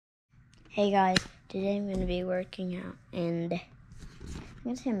Hey guys, today I'm going to be working out, and I'm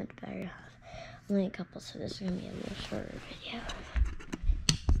going to say much better. Only a couple, so this is going to be a little shorter video.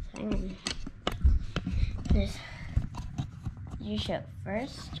 So I'm going to just you show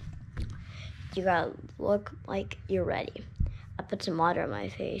first. You gotta look like you're ready. I put some water on my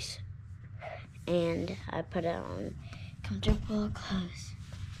face, and I put it on comfortable clothes.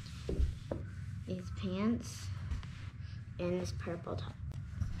 These pants and this purple top.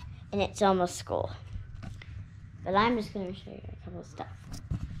 And it's almost school. But I'm just going to show you a couple of stuff.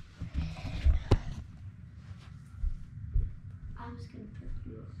 I'm just going to put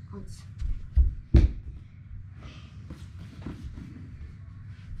you on.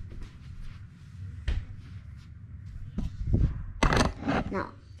 Now.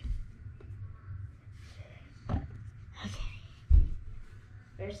 Okay.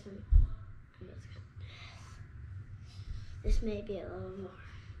 First, this may be a little more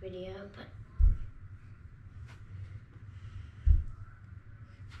video, but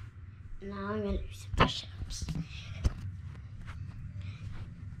now I'm going to do some push-ups.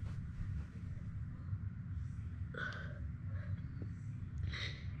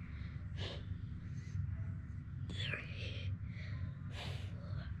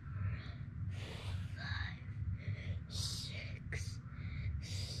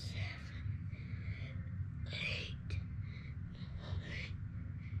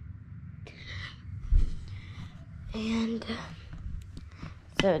 And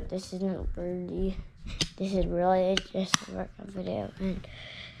so this isn't really, this is really just a workout video. And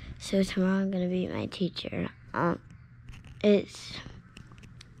so tomorrow I'm gonna be my teacher.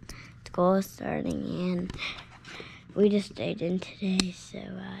 School is starting, and we just stayed in today. So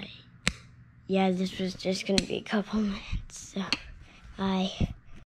yeah, this was just gonna be a couple minutes. So bye.